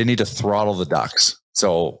 they need to throttle the Ducks.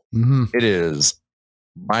 So it is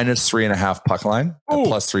minus 3.5 puck line at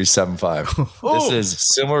plus 375. This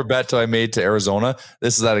is similar bet to I made to Arizona.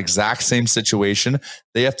 This is that exact same situation.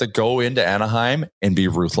 They have to go into Anaheim and be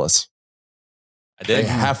ruthless. They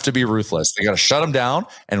have to be ruthless. They got to shut them down,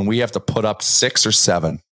 and we have to put up 6 or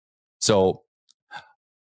 7. So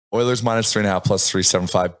Oilers minus 3.5 plus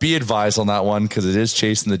 375. Be advised on that one because it is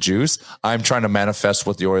chasing the juice. I'm trying to manifest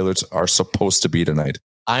what the Oilers are supposed to be tonight.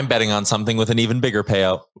 I'm betting on something with an even bigger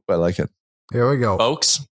payout. I like it. Here we go.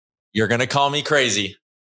 Folks, you're going to call me crazy,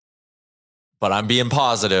 but I'm being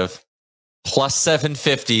positive. Plus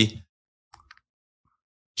 750.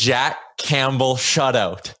 Jack Campbell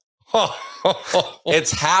shutout.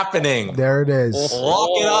 It's happening. There it is. Lock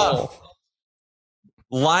it up.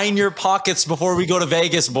 Line your pockets before we go to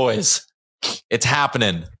Vegas, boys. It's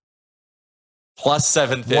happening. Plus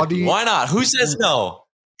 750. Why not? Who says no?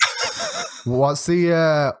 What's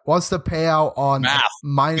the payout on math?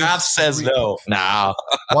 Math says no. Nah.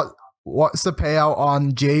 What's the payout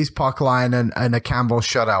on Jay's puck line and a Campbell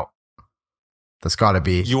shutout? That's got to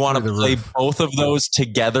be. You want to play both of those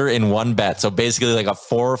together in one bet. So basically like a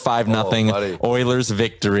 4 or 5 nothing Oilers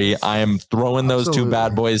victory. I am throwing those two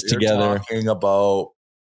bad boys together. Talking about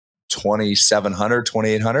 2,700,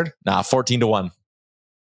 2,800? Nah, 14-1.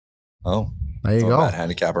 Oh, there you go. Bad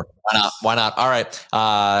handicapper. Why not? All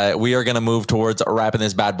right. We are going to move towards wrapping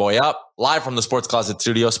this bad boy up. Live from the Sports Closet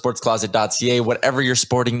studio, sportscloset.ca. Whatever your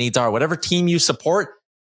sporting needs are, whatever team you support,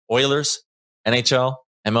 Oilers, NHL,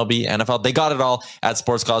 MLB, NFL, they got it all at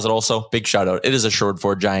Sports Closet. Also, big shout out. It is a Sherwood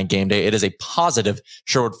Ford Giant game day. It is a positive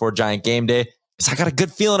Sherwood Ford Giant game day. I got a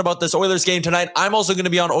good feeling about this Oilers game tonight. I'm also going to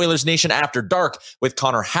be on Oilers Nation After Dark with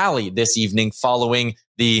Connor Halley this evening following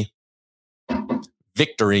the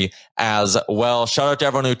victory as well. Shout out to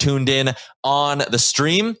everyone who tuned in on the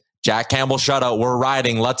stream. Jack Campbell shutout. We're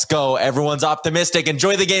riding. Let's go. Everyone's optimistic.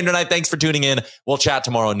 Enjoy the game tonight. Thanks for tuning in. We'll chat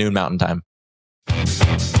tomorrow at noon Mountain Time.